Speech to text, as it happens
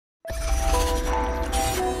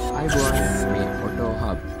iBoy මේ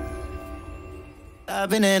AutoHub. I've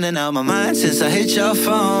been in and out my mind since I hit your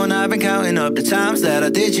phone. I've been counting up the times that I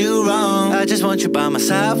did you wrong. I just want you by my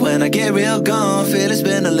side when I get real gone. Feel it's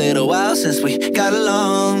been a little while since we got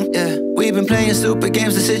along. Yeah, we've been playing stupid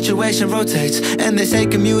games, the situation rotates. And they say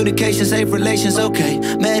communication, safe relations, okay.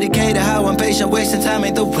 Medicated how I'm patient, wasting time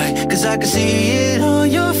ain't the way. Cause I can see it on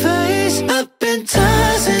your face. I've been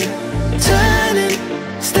tossing, turning,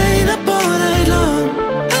 staying up all night long.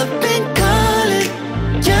 I've been calling,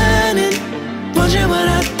 yearning, wondering what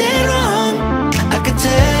I did wrong. I could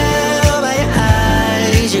tell by your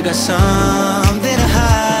eyes you got something to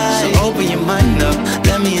hide. So open your mind up,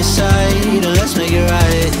 let me inside, and let's make it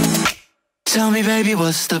right. Tell me baby,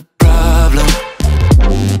 what's the problem?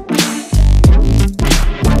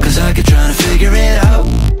 Cause I keep trying to figure it out.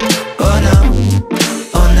 Oh no,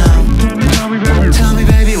 oh no. Tell me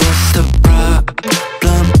baby, what's the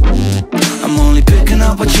problem? I'm only picking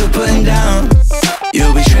up what you're putting down.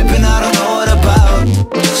 You'll be tripping, I don't know what about.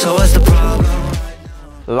 So what's the problem?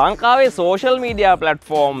 ලංකාවේ social media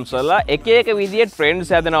platforms වල එක එක විදිහේ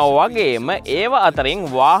trends හැදෙනවා වගේම ඒව අතරින්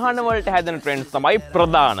වාහන වලට හැදෙන ට්‍රෙන්ඩ්ස් තමයි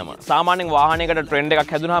ප්‍රධානම. සාමාන්‍යයෙන් වාහනයකට ට්‍රෙන්ඩ්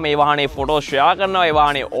එකක් හැදුනහම ඒ වාහනේ ෆොටෝ ෂෙයා කරනවා, ඒ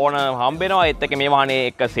වාහනේ ඕන හම්බෙනවා, ඒත් එක්ක මේ වාහනේ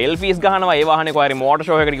එක්ක සෙල්ෆීස් ගහනවා, ඒ වාහනේ කොහරි මෝටර්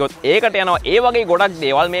ෂෝ එකකට ගියොත් ඒකට යනවා. ඒ වගේ ගොඩක්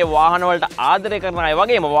දේවල් මේ වාහන වලට ආදරය කරන අය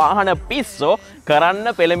වගේම වාහන පිස්සෝ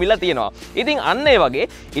කරන්න පෙළඹිලා තියෙනවා. ඉතින් අන්න ඒ වගේ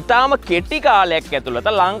ඊටාම කෙටි කාලයක් ඇතුළත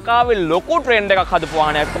ලංකාවේ ලොකු ට්‍රෙන්ඩ් එකක් හදපු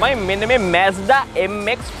වාහනයක් තමයි මෙන්න මේ Mazda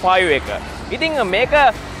MX-5 එක. ඉතින් මේක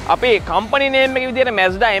අපේ කම්පනි නේම් එක විදිහට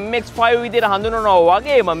Mazda MX-5 විදිහට හඳුන්වනවා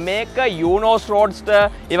වගේම මේක Eunos Roadster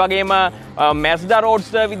ඒ වගේම Mazda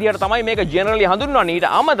Roadster විදිහට තමයි මේක ජෙනරලි හඳුන්වන්නේ. ඊට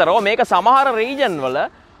අමතරව මේක සමහර රීජන් වල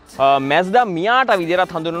Mazda Miata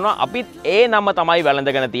විදිහට හඳුන්වනවා. අපිත් ඒ නම තමයි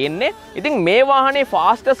වැළඳගෙන තියෙන්නේ. ඉතින් මේ වාහනේ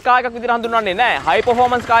fastest car එකක් විදිහට හඳුන්වන්නේ නැහැ. high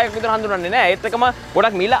performance car එකක් විදිහට හඳුන්වන්නේ නැහැ. ඒත් එකම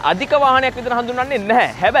ගොඩක් මිල අධික වාහනයක් විදිහට හඳුන්වන්නේ නැහැ.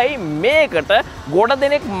 හැබැයි මේකට ගොඩ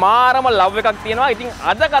දෙනෙක් මාරම ලව් එකක් තියෙනවා. ඉතින්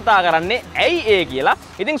අද කතා කරන්නේ ඇයි ඒ කියලා.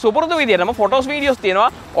 ඉතින් සුපුරුදු විදිහටම ෆොටෝස් වීඩියෝස්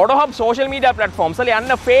තියෙනවා AutoHub social media platforms වල.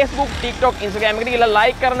 යන්න Facebook, TikTok, Instagram එකට ගිහලා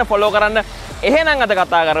like කරන්න, follow කරන්න. එහෙනම් අද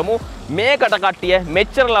කතා කරමු මේකට කට්ටිය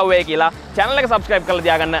මෙච්චර ලව් එකේ කියලා channel එක subscribe කරලා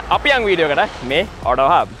තියාගන්න. අපි යන් වීඩියෝ එකට මේ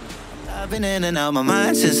AutoHub. I've been in and out my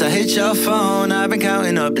mind since I hit your phone. I've been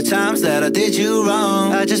counting up the times that I did you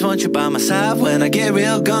wrong. I just want you by my side when I get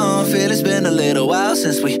real gone. Feel it's been a little while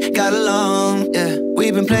since we got along. Yeah,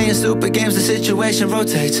 we've been playing stupid games, the situation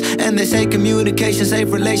rotates. And they say communication,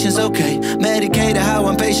 safe relations, okay. Medicated how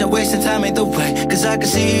I'm patient, wasting time ain't the way. Cause I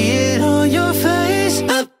can see it on your face.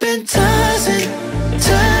 I've been tossing,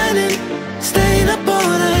 turning, staying up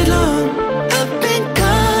all night long. I've been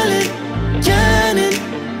calling, yearning,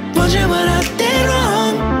 wondering what I did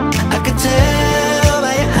wrong. I could tell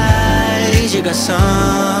by your eyes you got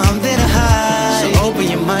something to hide. So open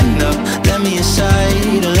your mind up, let me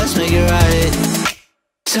inside, and let's make it right.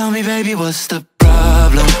 Tell me baby, what's the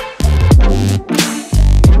problem?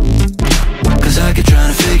 Cause I keep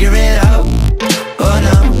trying to figure it out. Oh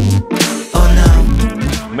no, oh no.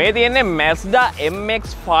 මේ තියෙන්නේ Mazda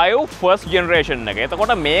MX-5 first generation එක.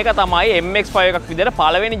 එතකොට මේක තමයි MX-5 එකක් විදිහට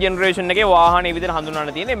පළවෙනි generation එකේ වාහනේ විදිහට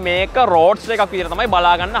හඳුන්වන්න තියෙන්නේ. මේක Roadster එකක් විදිහට තමයි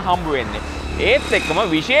බලා ගන්න හම්බ වෙන්නේ. ඒත් එක්කම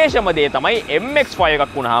විශේෂම දේ තමයි MX-5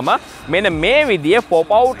 එකක් වුණාම මෙන්න මේ විදිහේ pop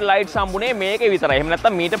out lights හම්බුනේ මේකේ විතරයි. එහෙම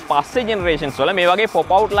නැත්නම් මීට පස්සේ generations වල මේ වගේ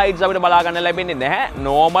pop out lights අපිට බලා ගන්න ලැබෙන්නේ නැහැ.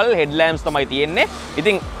 normal headlamps තමයි තියෙන්නේ.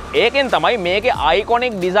 ඉතින් ඒකෙන් තමයි මේකේ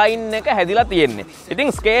iconic design එක හැදිලා තියෙන්නේ.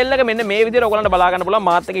 ඉතින් scale එක මෙන්න මේ විදිහට ඔයගලන්ට බලා ගන්න පුළුවන්.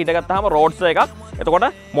 මාත් එක ඊට ගත්තාම Roadster එකක්.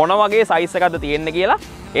 එතකොට මොන වගේ size එකක්ද තියෙන්නේ කියලා.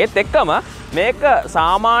 ඒත් එක්කම මේක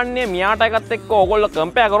සාමාන්‍ය Miata එකත් එක්ක ඕගොල්ලෝ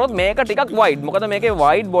compare කරොත් මේක ටිකක් wide. මොකද මේකේ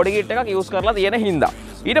wide body kit එකක් use කරලා තියෙන හින්දා.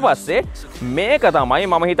 ඊට පස්සේ මේක තමයි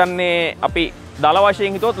මම හිතන්නේ අපි දල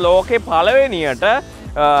වශයෙන් හිතුවොත් ලෝකේ පළවෙනියට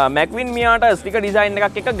McQueen Miata sticker design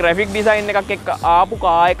එකක් එක්ක graphic design එකක් එක්ක ආපු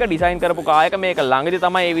කායක design කරපු කායක මේක ළඟදී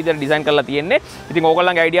තමයි මේ විදිහට design කරලා තියෙන්නේ. ඉතින්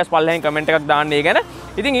ඕගොල්ලන්ගේ ideas පල්ලෙහෙන් comment එකක් දාන්න ඒ ගැන.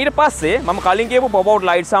 ඉතින් ඊට පස්සේ මම කලින් කියපු pop out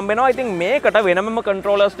lights හම්බ වෙනවා. ඉතින් මේකට වෙනමම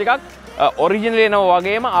controllers ටිකක් ඔරිජිනල් එනවා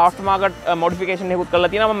වගේම ආෆ්ටර් මාකට් මොඩිෆිකේෂන් එකකුත්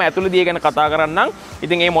කරලා තියෙනවා. මම ඇතුළේදී ගැන කතා කරන්නම්.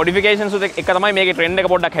 ඉතින් මේ මොඩිෆිකේෂන්ස් එක තමයි මේකේ ට්‍රෙන්ඩ්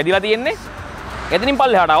එක පොඩ්ඩක් හැදිලා තියෙන්නේ. එතනින්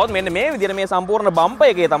පල්ලෙහාට આવොත් මෙන්න මේ විදිහට මේ සම්පූර්ණ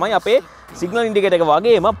බම්පර් එකේ තමයි අපේ සිග්නල් ඉන්ඩිකේටර් එක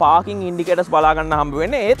වගේම පාකින් ඉන්ඩිකේටර්ස් බලා ගන්න හම්බ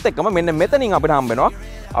වෙන්නේ. ඒත් එක්කම මෙන්න මෙතනින් අපිට හම්බ වෙනවා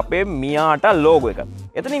අපේ Miata logo එක.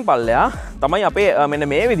 එතනින් පල්ලෙහා තමයි අපේ මෙන්න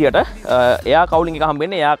මේ විදිහට එයා කවුලින් එක හම්බ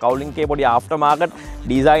වෙන්නේ. එයා කවුලින් එකේ පොඩි ආෆ්ටර් මාකට්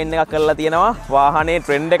ඩිසයින් එකක් කරලා තියෙනවා. වාහනේ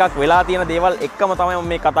ට්‍රෙන්ඩ් එකක් වෙලා තියෙන දේවල් එක්කම තමයි මම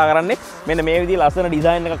මේ කතා කරන්නේ. මෙන්න මේ විදිහේ ලස්සන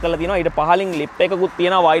ඩිසයින් එකක් කරලා තියෙනවා. ඊට පහලින් ලිප් එකකුත්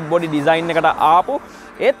තියෙනවා වයිඩ් බොඩි ඩිසයින් එකට ආපු.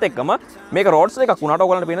 ඒත් එක්කම මේක Roadster එකක් වුණාට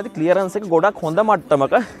ඔයගලන්ට පේනවා ක්ලියරන්ස් එක ගොඩක් හොඳ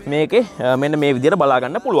මට්ටමක මේකේ මෙන්න මේ විදිහට බලා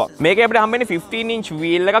ගන්න පුළුවන්. මේකේ අපිට හම්බෙන්නේ 15 inch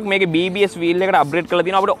wheel එකක්. මේකේ BBS wheel එකට අප්ග්‍රේඩ් කරලා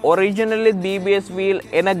තියෙනවා. අපිට originally BBS wheel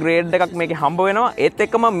එන grade එකක් මේකේ හම්බ වෙනවා. ඒත්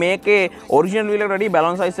එක්කම මේකේ original wheel එකට වඩා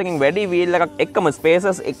balance size එකකින් වැඩි wheel එකක් එක්කම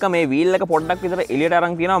spaces එක මේ wheel එක පොඩ්ඩක් විතර එළියට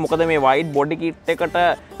අරන් තියෙනවා. මොකද මේ wide body kit එකට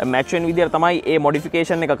match වෙන විදිහට තමයි මේ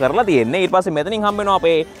modification එක කරලා තියෙන්නේ. ඊට පස්සේ මෙතනින් හම්බ වෙනවා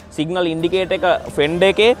අපේ signal indicator එක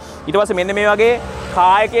fender එකේ. ඊට පස්සේ මෙන්න මේ වගේ car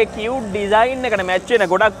එකේ cute design එකට match වෙන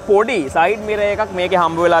ගොඩක් පොඩි side mirror එකක් මේකේ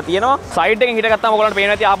හම්බ වෙලා තියෙනවා. side එකෙන් හිටගත්තාම ඔයගලන්ට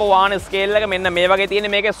පේනවා ඇති ආපහු වාහන scale එක මෙන්න මේ වගේ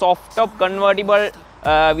තියෙන්නේ. මේකේ soft top convertible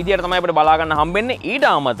විදියට තමයි අපිට බලා ගන්න හම්බෙන්නේ. ඊට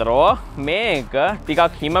අමතරව මේක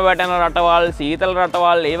ටිකක් හිම වැටෙන රටවල්, සීතල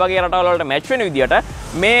රටවල්, ඒ වගේ රටවල් වලට මැච් වෙන විදියට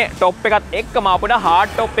මේ টොප් එකත් එක්කම අපිට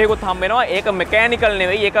hard top එකකුත් හම්බ වෙනවා. ඒක mechanical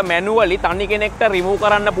නෙවෙයි, ඒක manually තනි කෙනෙක්ට remove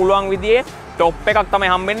කරන්න පුළුවන් විදියේ টොප් එකක් තමයි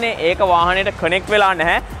හම්බෙන්නේ. ඒක වාහනේට කනෙක්ට් වෙලා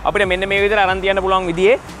නැහැ. අපිට මෙන්න මේ විදිහට අරන් තියන්න පුළුවන්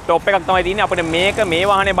විදිහේ টොප් එකක් තමයි තියෙන්නේ. අපිට මේක මේ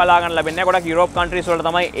වාහනේ බලා ගන්න ලැබෙන්නේ නැහැ. ගොඩක් යුරෝප් කන්ට්‍රීස් වල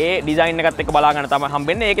තමයි ඒ ඩිසයින් එකත් එක්ක බලා ගන්න තමයි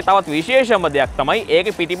හම්බෙන්නේ. ඒකේ තවත් විශේෂම දෙයක් තමයි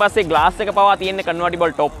ඒකේ පිටිපස්සේ ග්ලාස් එක පවා තියෙන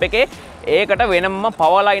කන්වර්ටිබල් টොප් එකේ. ඒකට වෙනම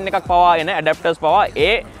පවර් ලයින් එකක් පවා එන ඇඩැප්ටර්ස් පවා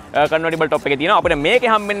ඒ කන්වර්ටිබල් টොප් එකේ තියෙනවා. අපිට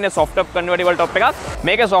මේකේ හම්බෙන්නේ soft top කන්වර්ටිබල් টොප් එකක්.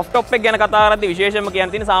 මේකේ soft top එක ගැන කතා කරද්දී විශේෂයෙන්ම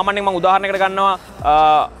කියන්න තියෙන සාමාන්‍යයෙන් මම උදාහරණයකට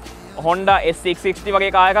ගන්නවා Honda S660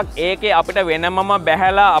 වගේ කාර් එකක්. ඒකේ අපිට වෙනමම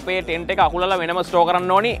බැහැලා අපේ ටෙන්ට් එක අකුලලා වෙනම ස්ටෝර්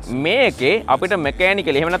කරන්න ඕනි. මේකේ අපිට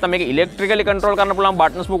මෙකැනිකලි එහෙම නැත්නම් මේක ඉලෙක්ට්‍රිකලි කන්ට්‍රෝල් කරන්න පුළුවන්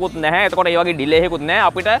බටන්ස් මුකුත් නැහැ. එතකොට ඒ වගේ ඩිලේ එකකුත් නැහැ.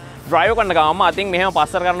 අපිට ඩ්‍රයිව් කරන ගමන්ම අතින් මෙහෙම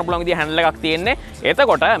පස්සර කරන්න පුළුවන් විදිහ හැන්ඩල් එකක් තියෙන්නේ.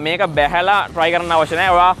 එතකොට මේක බැහැලා try කරන්න අවශ්‍ය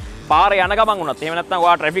නැහැ. ඔයා පාර යන ගමන් වුණත් එහෙම නැත්නම්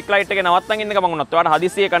ඔයා ට්‍රැෆික් ලයිට් එකේ නවත්තන් ඉන්න ගමන් වුණත් ඔයාට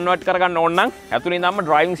හදිස්සියේ කන්වර්ට් කරගන්න ඕන නම් ඇතුළේ ඉඳන්ම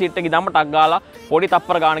ඩ්‍රයිවිං සීට් එකේ ඉඳන්ම ටක් ගාලා පොඩි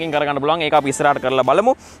තප්පර ගානකින් කරගන්න පුළුවන්. ඒක අපි ඉස්සරහට කරලා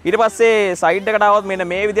බලමු. ඊට පස්සේ සයිඩ් එකට ආවොත් මෙන්න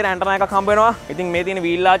මේ විදිහට ඇන්ටනා එකක් හම්බ වෙනවා. ඉතින් මේ තියෙන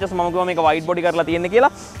වීල් ආචස් මම කිව්වා මේක වයිඩ් බොඩි කරලා තියෙන්නේ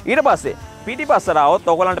කියලා. ඊට පස්සේ පිටිපස්සට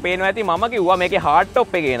ආවොත් ඔයගලන්ට පේනවා ඇති මම කිව්වා මේකේ hard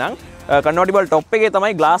top එකේ නම් කන්වර්ටිබල් top එකේ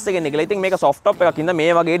තමයි glass එක එන්නේ කියලා. ඉතින් මේක soft top එකක් ඉඳන්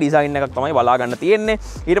මේ වගේ ඩිසයින් එකක් තමයි බලා ගන්න තියෙන්නේ.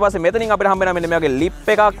 ඊට පස්සේ මෙතනින් අපිට හම්බ වෙනවා මෙන්න මේ වගේ lip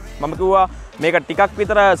එකක්. මම කිව්වා මේක ටිකක්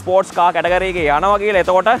විතර ස්පෝර්ට්ස් කාර් කැටගරි එකේ යනවා කියලා.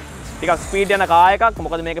 එතකොට ටිකක් ස්පීඩ් යන කාර් එකක්.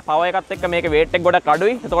 මොකද මේකේ පවර් එකත් එක්ක මේකේ weight එක ගොඩක්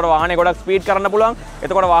අඩුයි. එතකොට වාහනේ ගොඩක් ස්පීඩ් කරන්න පුළුවන්.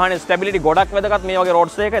 එතකොට වාහනේ ස්ටැබිලිටි ගොඩක් වැදගත් මේ වගේ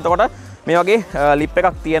Roadster එක. එතකොට මේ වගේ ලිප්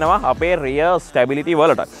එකක් තියෙනවා අපේ rear stability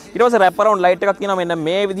වලට. ඊට පස්සේ wrap around light එකක් තියෙනවා මෙන්න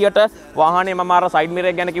මේ විදියට. වාහනේ මම අර side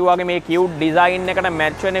mirror එක ගැන කිව්වාගේ මේ cute design එකට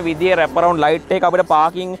match වෙන විදියේ wrap around light එක අපිට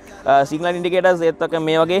parking signal indicators ඒත් එක්ක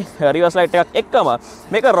මේ වගේ reverse light එකක් එක්කම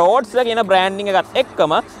මේක Roadster කියන branding එකත්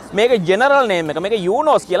එක්කම මේක general name එක මේක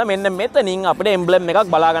Eunos කියලා මෙන්න මෙතනින් අපිට emblem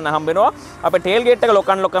එකක් බලා ගන්න හම්බ වෙනවා. අපේ tailgate එක lock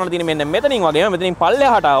කරන්න තියෙන මෙන්න මෙතනින් වගේම මෙතනින්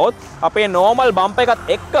පල්ලෙහාට ආවොත් අපේ normal bumper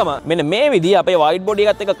එකත් එක්කම මෙන්න මේ විදිය අපේ wide body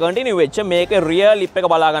එකත් එක්ක continue වෙච්ච මේක rear lip එක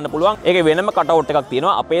බලා ගන්න පුළුවන්. ඒකේ වෙනම cutout එකක්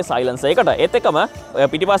තියෙනවා අපේ silencer එකට. ඒත් එක්කම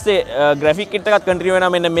පිටිපස්සේ graphic kit එකත් continue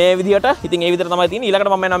වෙනවා මෙන්න මේ විදියට. ඉතින් ඒ විදිහට තමයි තියෙන්නේ.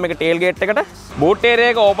 ඊළඟට මම යනවා මේක tailgate එකට. boot area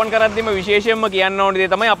එක open කරද්දිම විශේෂයෙන්ම කියන්න ඕන දේ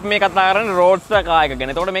තමයි අපි මේ කතා කරන්නේ Roadster car එක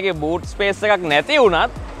ගැන. එතකොට මේකේ boot space එකක් නැති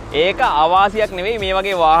වුණත් ඒක අවාසියක් නෙවෙයි මේ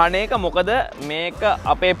වගේ වාහනයක. මොකද මේක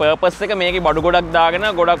අපේ පර්පස් එක මේකේ බඩු ගොඩක් දාගෙන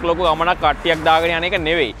ගොඩක් ලොකු ගමනක් කට්ටියක් දාගෙන යන එක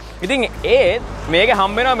නෙවෙයි. ඉතින් ඒත් මේකේ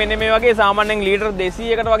හම්බ වෙනවා මෙන්න මේ වගේ සාමාන්‍යයෙන් ලීටර්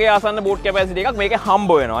 200කට වගේ ආසන්න බූට් කැපැසිටි එකක් මේකේ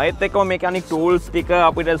හම්බ වෙනවා. ඒත් එක්කම මේකේ අනික් ටූල්ස් ටික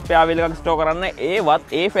අපිට ස්පෙයා වීල් එකක් ස්ටෝර් කරන්න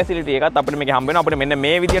ඒ ෆැසිලිටි එකත් අපිට මේකේ හම්බ වෙනවා. අපිට මෙන්න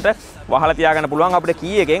මේ විදියට වහලා තියාගන්න පුළුවන්. අපිට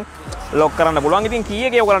කී එකෙන් ලොක් කරන්න පුළුවන්. ඉතින් කී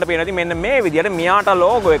එකේ ඔයගලන්ට පේනවා ඉතින් මෙන්න මේ විදියට Miata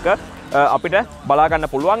logo එක අපිට බලා ගන්න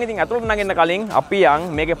පුළුවන්. ඉතින් ඇතුළට නගින්න කලින් අපි යන්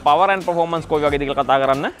මේකේ power and performance කොයි වගේද කියලා කතා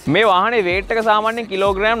කරන්න. මේ වාහනේ weight එක සාමාන්‍යයෙන්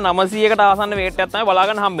කිලෝග්‍රෑම් 900කට ආසන්න weight එකක් තමයි බලා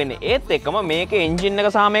ගන්න හම්බෙන්නේ. ඒත් එක්කම මේකේ engine එක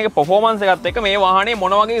සහ මේකේ performance එකත් එක්ක මේ වාහනේ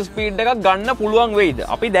මොන වගේ speed එකක් ගන්න පුළුවන් වෙයිද?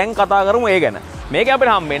 අපි දැන් කතා කරමු ඒ ගැන. මේකේ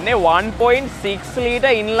අපිට හම්බෙන්නේ 1.6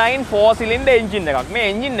 litre inline 4 cylinder engine එකක්. මේ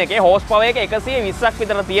engine එකේ horsepower එක 120ක්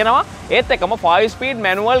විතර තියෙනවා. ඒත් එක්කම 5 speed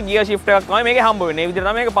manual gear shift එකක් තමයි මේකේ හම්බ වෙන්නේ. මේ විදිහට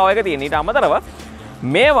තමයි මේකේ power එක තියෙන්නේ. ඊට අමතරව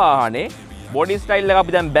මේ වාහනේ බොඩි ස්ටයිල් එක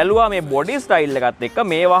අපි දැන් බැලුවා. මේ බොඩි ස්ටයිල් එකත් එක්ක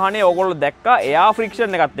මේ වාහනේ ඕගොල්ලෝ දැක්කා එයා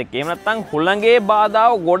ෆ්‍රික්ෂන් එකත් එක්ක. එහෙම නැත්නම් හුළඟේ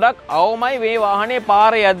බාධාව ගොඩක් අවමයි මේ වාහනේ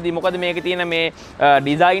පාරේ යද්දි. මොකද මේකේ තියෙන මේ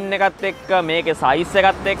ඩිසයින් එකත් එක්ක මේකේ සයිස්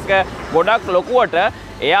එකත් එක්ක ගොඩක් ලොකුවට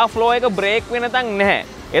එයා ෆ්ලෝ එක බ්‍රේක් වෙන තැන් නැහැ.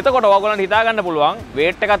 එතකොට ඔයගොල්ලන්ට හිතා ගන්න පුළුවන්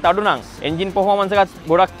weight එකත් අඩු නම් එන්ජින් performance එකත්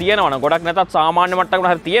ගොඩක් තියෙනවා නම් ගොඩක් නැතත් සාමාන්‍ය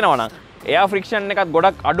මට්ටමකට හරි තියෙනවා නම් එයා ෆ්‍රික්ෂන් එකත්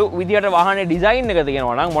ගොඩක් අඩු විදියට වාහනේ ඩිසයින් එක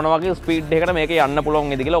තියෙනවා නම් මොන වගේ ස්පීඩ් එකකට මේක යන්න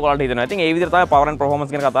පුළුවන් වේද කියලා ඔයාලට හිතෙනවා. ඉතින් ඒ විදිහට තමයි power and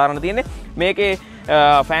performance ගැන කතා කරන්න තියෙන්නේ. මේකේ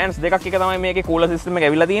ෆෑන්ස් දෙකක් එක තමයි මේකේ කූලර් සිස්ටම් එක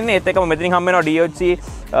ඇවිල්ලා තියෙන්නේ. ඒත් එක්කම මෙතනින් හම්බ වෙනවා DHC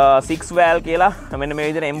 6 valve කියලා මෙන්න මේ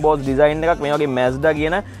විදිහට embossed design එකක්. මේ වගේ Mazda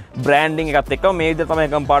කියන branding එකත් එක්කම මේ විදිහට තමයි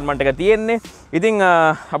compartment එක තියෙන්නේ. ඉතින්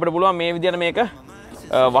අපිට පුළුවන් මේ විදිහට මේක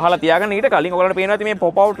වහලා තියාගන්න. ඊට කලින් ඔයාලට පේනවා ඇති මේ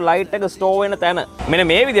pop out light එක store වෙන තැන. මෙන්න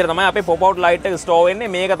මේ විදිහට තමයි අපේ pop out light එක store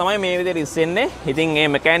වෙන්නේ. මේක තමයි මේ විදිහට ඉස්සෙන්නේ. ඉතින් මේ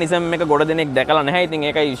mechanism එක ගොඩ දෙනෙක් දැකලා නැහැ. ඉතින්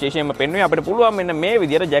ඒකයි විශේෂයෙන්ම පෙන්වන්නේ. අපිට පුළුවන් මෙන්න මේ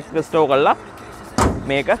විදිහට jack එක store කරලා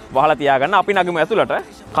මේක වහලා තියාගන්න. අපි නගිමු ඇතුළට.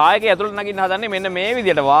 කායක ඇතුළට නගින්න හදන්නේ මෙන්න මේ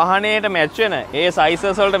විදිහට වාහනයට මැච් වෙන ඒ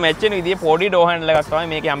sizes වලට මැච් වෙන විදිහේ පොඩි door handle එකක් තමයි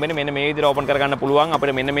මේකේ හම්බෙන්නේ. මෙන්න මේ විදිහට open කරගන්න පුළුවන්.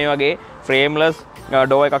 අපිට මෙන්න මේ වගේ frameless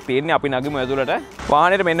door එකක් තියෙන්නේ. අපි නගිමු ඇතුළට.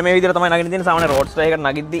 වාහනේට මෙන්න මේ විදිහට තමයි නගින්න තියෙන්නේ. සාමාන්‍ය roadster එකකට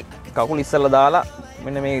නගිද්දි කකුල ඉස්සෙල්ලා දාලා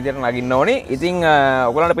මෙන්න මේ විදිහට නගින්න ඕනි. ඉතින්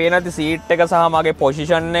ඔයගොල්ලන්ට පේන ඇති seat එක සහ මගේ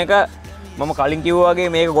position එක මම කලින් කිව්වා වගේ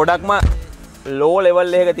මේක ගොඩක්ම low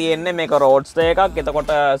level එකක තියෙන්නේ. මේක roadster එකක්.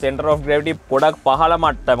 එතකොට center of gravity ගොඩක් පහළ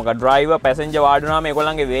මට්ටමක. driver passenger වාඩි වුණාම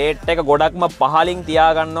මේගොල්ලන්ගේ weight එක ගොඩක්ම පහළින්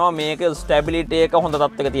තියාගන්නවා. මේක stability එක හොඳ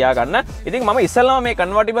තත්ත්වයක තියාගන්න. ඉතින් මම ඉස්සෙල්ලාම මේ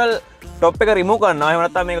convertible top එක remove කරනවා. එහෙම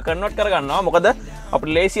නැත්නම් මේක convert කරගන්නවා. මොකද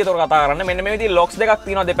අපිට ලේසි ඒතර කතා කරන්න. මෙන්න මේ විදිහේ locks දෙකක්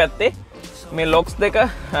තියෙනවා දෙපැත්තේ. මේ locks දෙක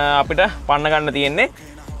අපිට පන්න ගන්න තියෙන්නේ.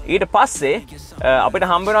 ඊට පස්සේ අපිට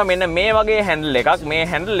හම්බ වෙනවා මෙන්න මේ වගේ handle එකක්. මේ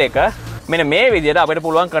handle එක මෙන්න මේ විදිහට අපිට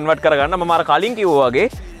පුළුවන් කන්වර්ට් කරගන්න. මම අර කලින් කිව්වා වගේ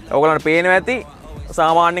ඔයගොල්ලන්ට පේනවා ඇති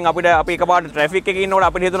සාමාන්‍යයෙන් අපිට අපි එකපාරට ට්‍රැෆික් එකේ ඉන්නකොට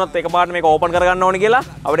අපිට හිතුනොත් එකපාරට මේක ඕපන් කරගන්න ඕනේ කියලා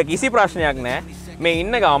අපිට කිසි ප්‍රශ්නයක් නැහැ. මේ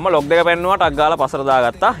ඉන්න ගාම ලොක් දෙක පෙන්නුවාට අක් ගාලා පස්සට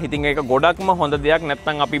දාගත්තා. ඉතින් ඒක ගොඩක්ම හොඳ දෙයක්.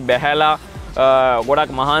 නැත්නම් අපි බැහැලා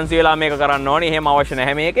ගොඩක් මහන්සි වෙලා මේක කරන්න ඕනේ. එහෙම අවශ්‍ය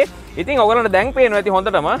නැහැ මේකේ. ඉතින් ඔයගොල්ලන්ට දැන් පේනවා ඇති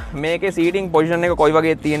හොඳටම මේකේ සීටින් පොසිෂන් එක කොයි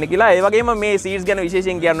වගේ තියෙන්නේ කියලා. ඒ වගේම මේ සීට්ස් ගැන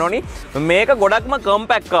විශේෂයෙන් කියන්න ඕනි. මේක ගොඩක්ම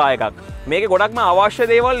කම්පැක්ට් කාර් එකක්. මේකේ ගොඩක්ම අවශ්‍ය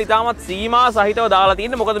දේවල් ඉතාමත් සීමා සහිතව දාලා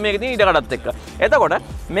තියෙන්නේ. මොකද මේකේ තියෙන ඉඩකඩත් එක්ක. එතකොට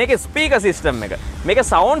මේකේ ස්පීකර් සිස්ටම් එක, මේකේ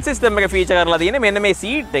සවුන්ඩ් සිස්ටම් එක ෆීචර් කරලා තියෙන්නේ මෙන්න මේ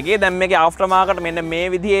සීට් එකේ. දැන් මේකේ ආෆ්ටර් මාකට් මෙන්න මේ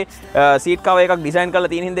විදිහේ සීට් කවර් එකක් ඩිසයින්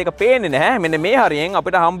කරලා තියෙන හින්දා ඒක පේන්නේ නැහැ. මෙන්න මේ හරියෙන්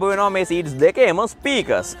අපිට හම්බ වෙනවා මේ සීට්ස් දෙකේම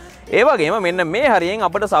ස්පීකර්ස්. ඒ වගේම මෙන්න මේ හරියෙන්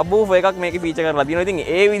අපිට සබ්වූෆර් එකක් මේකේ ෆීචර් කරලා තියෙනවා. ඉතින්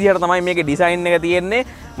ඒ විදිහට තමයි මේකේ ඩිසයින් එක තියෙන්නේ.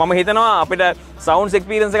 මම හිතනවා අපිට සවුන්ඩ්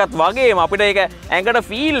එක්ස්පීරියන්ස් එකත් වගේම අපිට ඒක ඇඟට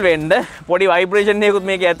ෆීල් වෙන්න පොඩි වයිබ්‍රේෂන් එකකුත්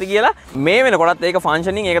මේකේ ඇති කියලා. මේ වෙනකොටත් ඒක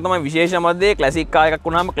ෆන්ක්ෂනින් ඒක තමයි විශේෂම දේ. ක්ලාසික් කාර් එකක්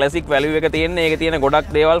වුණාම ක්ලාසික් වැලියු එක තියෙන්නේ. ඒකේ තියෙන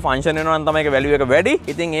ගොඩක් දේවල් ෆන්ක්ෂන් වෙනවා නම් තමයි ඒක වැලියු එක වැඩි.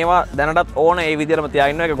 ඉතින් ඒවා දැනටත් ඕන ඒ විදිහටම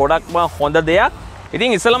තියාගන්න. ඒක ගොඩක්ම හොඳ දෙයක්.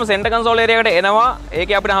 ඉතින් ඉස්සෙල්ලාම සෙන්ටර් කන්සෝල් ඒරියා එකට එනවා.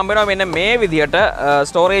 ඒකේ අපිට හම්බ වෙනවා මෙන්න මේ විදිහට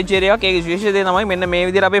ස්ටෝරේජ් ඒරියා එකක්. ඒකේ විශේෂ දේ තමයි මෙන්න මේ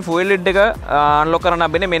විදිහට අපේ ෆුවල් ලිඩ් එක අන්ලොක් කරන්න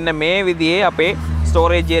හම්බෙන්නේ. මෙන්න මේ විදිහේ අපේ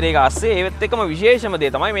ස්ටෝරේජ් ඒරියා එක ASCII. ඒවත් එක්කම විශේෂම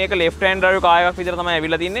දේ තමයි මේක left hand drive කාර් එකක් විදිහට තමයි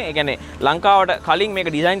ඇවිල්ලා තින්නේ. ඒ කියන්නේ ලංකාවට කලින් මේක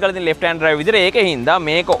ඩිසයින් කරලා තියෙන left hand drive විදිහට. ඒකේ හින්දා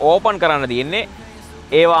මේක ඕපන් කරන්න තියෙන්නේ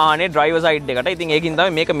ඒ වාහනේ ඩ්‍රයිවර් සයිඩ් එකට. ඉතින් ඒකින්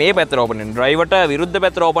තමයි මේක මේ පැත්තට ඕපන් වෙන්නේ. ඩ්‍රයිවර්ට විරුද්ධ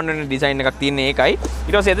පැත්තට ඕපන් වෙන ඩිසයින් එකක් තියෙන්නේ ඒකයි.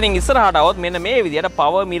 ඊට පස්සේ එතනින් ඉස්සරහට આવොත් මෙන්න මේ විදිහට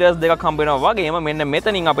පවර් මිරර්ස් දෙකක් හම්බ වෙනවා වගේම මෙන්න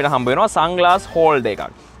මෙතනින් අපිට හම්බ වෙනවා සන්ග්ලාස් හෝල්ඩර්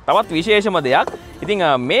එකක්. තවත් විශේෂම දෙයක්. ඉතින්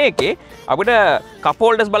මේකේ අපිට කප්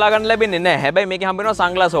හෝල්ඩර්ස් බලා ගන්න ලැබෙන්නේ නැහැ. හැබැයි මේකේ හම්බ වෙනවා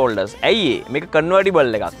සන්ග්ලාස් හෝල්ඩර්ස්. ඇයි මේක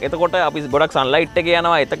කන්වර්ටිබල් එකක්. එතකොට අපි ගොඩක් සන්ලයිට් එකේ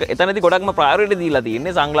යනවා. එතනදී ගොඩක්ම ප්‍රයොරිටි දීලා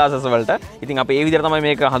තියෙන්නේ සන්ග්ලාසස් වලට. ඉතින් අපි ඒ විදිහට තමයි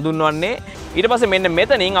මේක හඳුන්වන්නේ. ඊට පස්සේ මෙන්න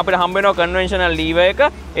මෙතනින් අපිට හම්බ වෙනවා කන්වෙන්ෂනල් ලීවර් එක.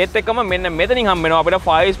 ඒත් එක්කම මෙන්න මෙතනින් හම්බ වෙනවා අපිට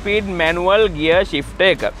 5 ස්පීඩ් මැනුවල් ගියර් ෂිෆ්ට්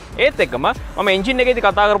එක. ඒත් එක්කම මම එන්ජින් එකේදී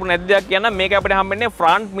කතා කරපු නැති දෙයක් කියන්නම්. මේක අපිට හම්බෙන්නේ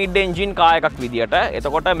ෆ්‍රන්ට් මිඩ් එන්ජින් කාර් එකක් විදියට.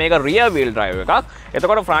 එතකොට මේක රියර් වීල් ඩ්‍රයිව් එකක්.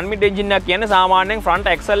 එතකොට ෆ්‍රන්ට් මිඩ් එන්ජින් එක කියන්නේ සාමාන්‍යයෙන්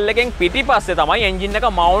ෆ්‍රන්ට් ඇක්සල් එකෙන් පිටිපස්සේ තමයි එන්ජින් එක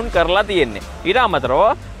මවුන්ට් කරලා තියෙන්නේ. ඊට අමතරව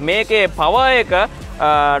මේකේ පවර් එක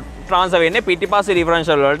ට්‍රාන්ස්ෆර් වෙන්නේ පිටිපස්සේ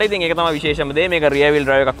ඩිෆරන්ෂල් වලට. ඉතින් ඒක තමයි විශේෂම දේ. මේක රියර් වීල්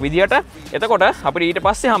ඩ්‍රයිව් එකක් විදියට. එතකොට අපිට ඊට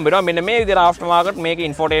පස්සේ හම්බ වෙනවා මෙන්න මේ විදිහට ආෆ්ටර් මාකට් මේකේ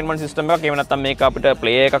ඉන්ෆෝටේන්මන්ට් සිස්ටම් එකක්. එහෙම නැත්නම් මේක අපිට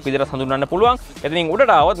ප්ලේ එකක් විදිහට හඳුන්වන්න පුළුවන්. එතනින්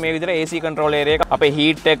උඩට આવොත් මේ විදිහට AC කන්ට්‍රෝල් ඒරියා එක, අපේ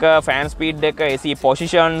හීට් එක, ෆෑන් ස්පීඩ් එක, AC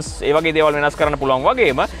පොසිෂන්ස්, ඒ වගේ දේවල් වෙනස් කරන්න පුළුවන්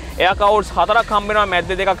වගේම එයා කවුට්ස් 4ක් හම්බ වෙනවා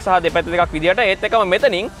මැද්ද දෙකක් සහ දෙපැත්ත දෙකක් විදිහට. ඒත් එකම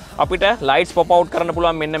මෙතනින් අපිට ලයිට්ස් පොප් අවුට් කරන්න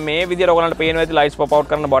පුළුවන්. මෙන්න මේ විදිහට ඔයගලන්ට පේනවා ඇති ලයිට්ස් පොප් අවුට්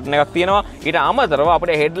කරන බටන් එකක් තියෙනවා. ඊට අමතරව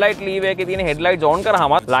අපිට හෙඩ්ලයිට් ලීවර් එකේ තියෙන හෙඩ්ලයිට්ස් ඔන්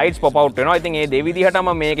කරාමත් ලයිට්ස් පොප් අවුට් වෙනවා. ඉතින් මේ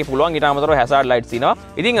දෙවිදිහටම මේකේ පුළුවන්. ඊට අමතරව හැසාඩ් ලයිට්ස් තියෙනවා.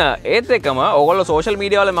 ඉතින් ඒත් එක්කම ඔයගොල්ලෝ සෝෂල්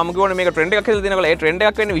මීඩියා වල මම කියවනේ මේක ට්‍රෙන්ඩ් එකක් කියලා තියෙනවා. ඒ ට්‍රෙන්ඩ්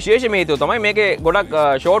එකක් වෙන්න විශේෂම හේතුව තමයි මේකේ ගොඩක්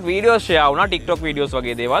ෂෝට් වීඩියෝස් ෂෙයා වුණා. TikTok වීඩියෝස්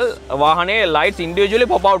වගේ දේවල් වාහනේ ලයිට්ස්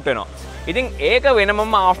ඉන්ඩිවිජුවලි පොප් අවුට් වෙනවා. ඉතින් ඒක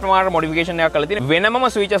වෙනමම ආෆ්ටර් මාකට් මොඩිෆිකේෂන් එකක් කරලා තියෙනවා. වෙනමම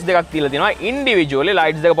ස්විචස් දෙකක් තියලා තියෙනවා ඉන්ඩිවිජුවලි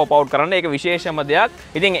ලයිට්ස් දෙක පොප් අවුට් කරන්න. ඒක විශේෂම දෙයක්.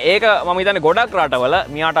 ඉතින් ඒක මම හිතන්නේ ගොඩක් රටවල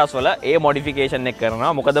මියාටාස් වල ඒ මොඩිෆිකේෂන් එක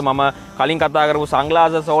කරනවා. මොකද මම කලින් කතා කරපු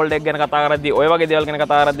සන්ග්ලාසස් හෝල්ඩර් එක ගැන කතා කරද්දී ඔය වගේ දේවල් ගැන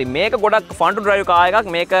කතා කරද්දී මේක ගොඩක් ෆන් ටු ඩ්‍රයිව් කාර්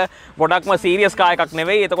එකක්. මේක ගොඩක්ම සීරියස් කාර් එකක්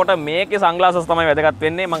නෙවෙයි. එතකොට මේකේ සන්ග්ලාසස් තමයි වැදගත්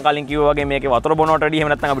වෙන්නේ. මම කලින් කිව්වා වගේ මේකේ වතුර බොනවට වැඩිය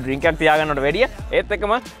එහෙම නැත්නම් අපි ඩ්‍රින්ක් එකක් තියාගන්නවට වැඩිය ඒත්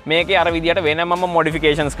එක්කම මේකේ අර විදියට වෙනමම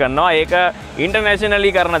මොඩිෆිකේෂන්ස් කරනවා. ඒක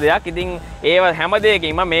ඉන්ටර්නැෂනලි කරන දෙයක්. ඉතින් ඒව හැම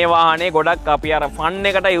දෙයකින්ම මේ වාහනේ ගොඩක් අපි අර ෆන්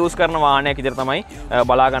එකට යූස් කරන වාහනයක් විදිහට තමයි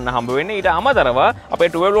බලා ගන්න හම්බ වෙන්නේ. ඊට අමතරව අපේ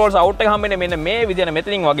 12 volts out එක හම්බෙන්නේ මෙන්න මේ විදිහට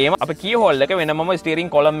මෙතනින් වගේම අපේ key hole එක වෙනමම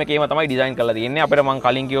ස්ටියරින් කොලම් එකේම තමයි ඩිසයින් කරලා තියෙන්නේ. අපිට මම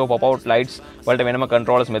කලින් කිව්ව pop out lights වලට වෙනම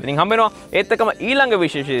controllers මෙතනින් හම්බ වෙනවා. ඒත් එක්කම ඊළඟ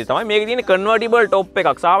විශේෂය තමයි මේකේ තියෙන convertible top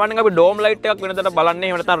එකක්. සාමාන්‍යයෙන් අපි dome light එකක් වෙනදට බලන්නේ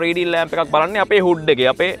එහෙම නැත්නම් reading lamp එකක් බලන්නේ අපේ hood එකේ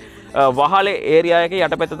අපේ වහලේ ඒරියා එකේ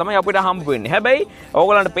යටපැත්ත තමයි අපිට හම්බ වෙන්නේ. හැබැයි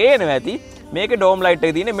ඕගොල්ලන්ට පේනවා ඇති මේකේ ඩෝම් ලයිට්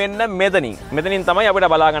එක තියෙන්නේ මෙන්න මෙතනින්. මෙතනින් තමයි අපිට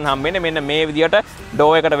බලා ගන්න හම්බෙන්නේ. මෙන්න මේ විදියට ඩෝ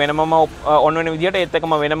එකට වෙනමම ඔන් වෙන විදියට ඒත්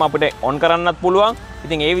එක්කම වෙනම අපිට ඔන් කරන්නත් පුළුවන්.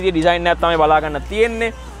 ඉතින් ඒ විදිය ඩිසයින් එකක් තමයි බලා ගන්න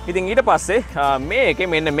තියෙන්නේ. ඉතින් ඊට පස්සේ මේකේ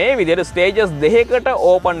මෙන්න මේ විදියට ස්ටේජස් දෙකකට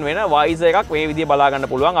ඕපන් වෙන වයිස් එකක් මේ විදිය බලා ගන්න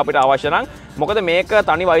පුළුවන් අපිට අවශ්‍ය නම්. මොකද මේක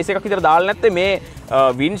තනි වයිස් එකක් විතර දාලා නැත්තේ මේ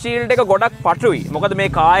වින්ෂීල්ඩ් එක ගොඩක් පටුයි. මොකද මේ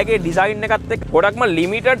කායගේ ඩිසයින් එකත් එක්ක ගොඩක්ම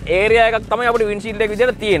ලිමිටඩ් ඒරියා එකක් තමයි අපිට වින්ෂීල්ඩ් එක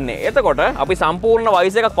විදියට තියෙන්නේ. එතකොට අපි සම්පූර්ණ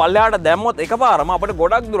වයිස් එකක් පල්ලෙහාට දැම්මොත් එකපාරම අපිට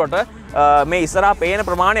ගොඩක් දුරට මේ ඉස්සරහා පේන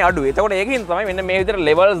ප්‍රමාණය අඩුයි. එතකොට ඒකින් තමයි මෙන්න මේ විදියට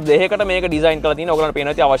ලෙවල්ස් දෙකකට මේක ඩිසයින් කරලා තියෙන්නේ. ඔයගොල්ලන්ට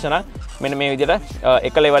පේනවා ඇති අවශ්‍ය නම් මෙන්න මේ විදියට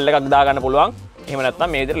එක ලෙවල් එකක් දා ගන්න පුළුවන්. එහෙම නැත්නම්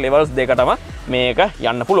මේ විදිහට levels දෙකටම මේක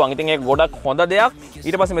යන්න පුළුවන්. ඉතින් ඒක ගොඩක් හොඳ දෙයක්.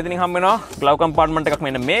 ඊට පස්සේ මෙතනින් හම්බ වෙනවා glove compartment එකක්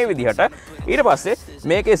මෙන්න මේ විදිහට. ඊට පස්සේ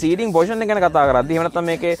මේකේ seating position එක ගැන කතා කරද්දී එහෙම නැත්නම්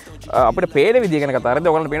මේකේ අපිට පේන විදිය ගැන කතා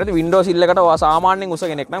කරද්දී ඔයගලන්ට පේනවා window sill එකට සාමාන්‍යයෙන් උස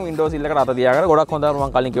කෙනෙක් නම් window sill එකට අත තියාගෙන ගොඩක් හොඳට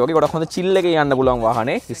මම කලින් කිව්වා වගේ ගොඩක් හොඳ chill එකේ යන්න පුළුවන්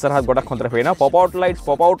වාහනේ. ඉස්සරහත් ගොඩක් හොඳට පේනවා. pop out lights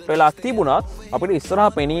pop out වෙලා තිබුණා අපිට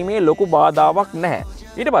ඉස්සරහා පෙනීමේ ලොකු බාධාවක් නැහැ.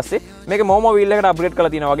 ඊට පස්සේ මේක මොමෝ වීල් එකට අප්ග්‍රේඩ්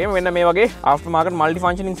කරලා තියෙනවා වගේම මෙන්න මේ වගේ ආෆ්ටර් මාකට් මල්ටි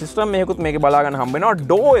ෆන්ක්ෂනින් සිස්ටම් මේකකුත් මේකේ බලා ගන්න හම්බ වෙනවා.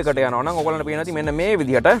 ඩෝ එකට යනවා නම් ඔයගොල්ලන්ට පේනවා ඇති මෙන්න මේ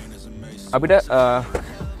විදිහට අපිට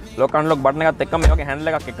ලොක් අන්ලොක් බටන් එකත් එක්කම මේ වගේ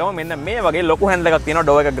හැන්ඩල් එකක් එක්කම මෙන්න මේ වගේ ලොකු හැන්ඩල් එකක් තියෙනවා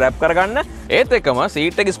ඩෝ එක ග්‍රැබ් කරගන්න. ඒත් එක්කම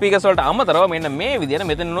සීට් එකේ ස්පීකර්ස් වලට අමතරව මෙන්න මේ විදිහට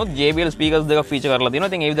මෙතනනොත් JBL ස්පීකර්ස් දෙකක් ෆීචර් කරලා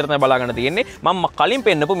තියෙනවා. ඉතින් ඒ විදිහට තමයි බලා ගන්න තියෙන්නේ. මම කලින්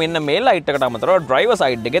පෙන්නපු මෙන්න මේ ලයිට් එකට අමතරව ඩ්‍රයිවර්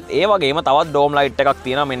සයිඩ් එකෙත් ඒ වගේම තවත් ඩෝම් ලයිට් එකක්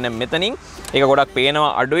තියෙනවා මෙන්න මෙතනින්. ඒක ගොඩක්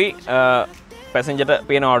පේනවා අඩුයි. පැසෙන්ජර්ට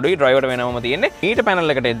පේනවා අඩුයි ඩ්‍රයිවර්ට වෙනවම තියෙන්නේ. ඊට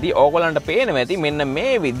පැනල් එකට එද්දී ඕගොල්ලන්ට පේනවා ඇති මෙන්න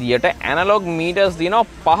මේ විදියට ඇනලොග් මීටර්ස් තියෙනවා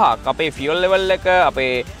 5ක්. අපේ ෆියුල් ලෙවල් එක,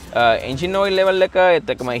 අපේ එන්ජින් ඔයිල් ලෙවල් එක, ඒත්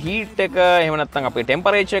එක්කම හීට් එක, එහෙම නැත්නම් අපේ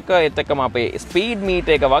ටෙම්පරේචර් එක, ඒත් එක්කම අපේ ස්පීඩ්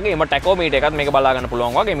මීටර් එක වගේම ටැකෝමීටර් එකත් මේක බලා ගන්න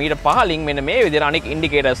පුළුවන් වගේ මීටර් පහලින් මෙන්න මේ විදියට අනික්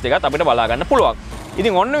ඉන්ඩිකේටර්ස් ටිකත් අපිට බලා ගන්න පුළුවන්.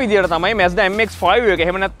 ඉතින් ඔන්න විදියට තමයි Mazda MX-5 එක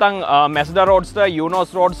එහෙම නැත්නම් Mazda Roadster,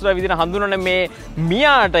 Eunos Roadster විදිහට හඳුන්වන මේ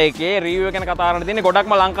Miata එකේ රිවිව් එක ගැන කතා කරන්න තියෙන්නේ.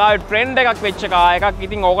 ගොඩක්ම ලංකාවේ ට්‍රෙන්ඩ් එකක් වෙච්ච කාර් එකක්.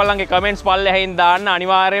 ඉතින් ඕගොල්ලන්ගේ කමෙන්ට්ස් පල්ලෙහින් දාන්න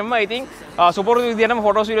අනිවාර්යයෙන්ම. ඉතින් සුපුරුදු විදිහටම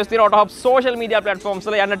ෆොටෝස් වීඩියෝස් තියෙන AutoHub social media platforms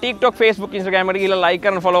වල යන්න TikTok, Facebook, Instagram එකට ගිහලා like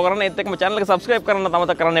කරන්න, follow කරන්න, ඒත් එක්කම channel එක subscribe කරන්න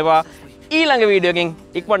අමතක කරන්න එපා. ඊළඟ වීඩියෝ එකකින්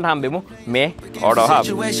ඉක්මනට හම්බෙමු මේ AutoHub.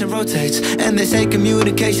 Situation rotates and they say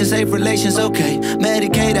communication save relations okay.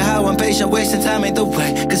 Medicated how I'm patient wasting time ain't the way.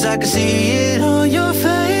 Cause I can see it on your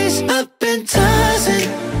face.